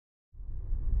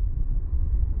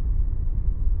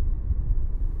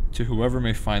To whoever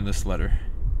may find this letter,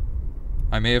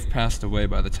 I may have passed away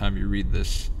by the time you read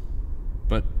this,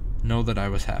 but know that I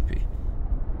was happy.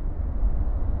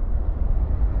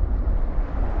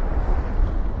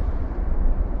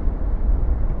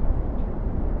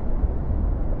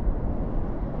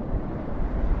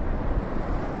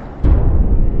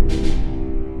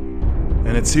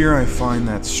 And it's here I find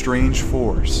that strange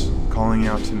force calling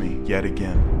out to me yet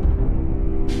again.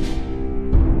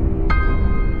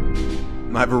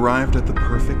 I've arrived at the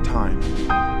perfect time.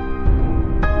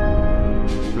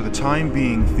 For the time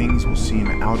being, things will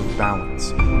seem out of balance.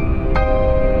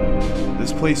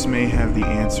 This place may have the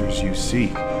answers you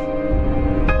seek.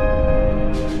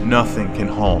 Nothing can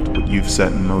halt what you've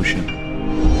set in motion.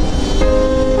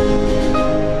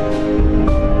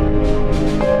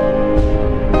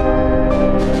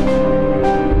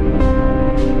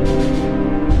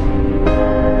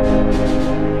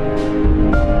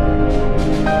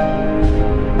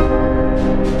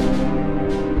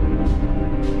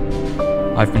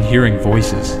 I've been hearing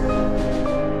voices,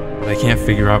 but I can't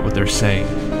figure out what they're saying.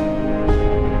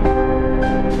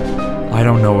 I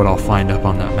don't know what I'll find up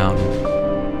on that mountain,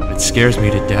 but it scares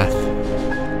me to death.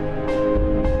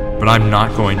 But I'm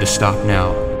not going to stop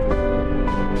now.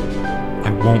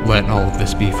 I won't let all of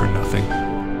this be for nothing.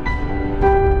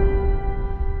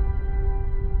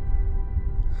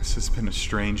 This has been a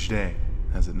strange day,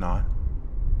 has it not?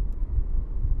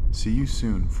 See you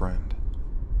soon, friend.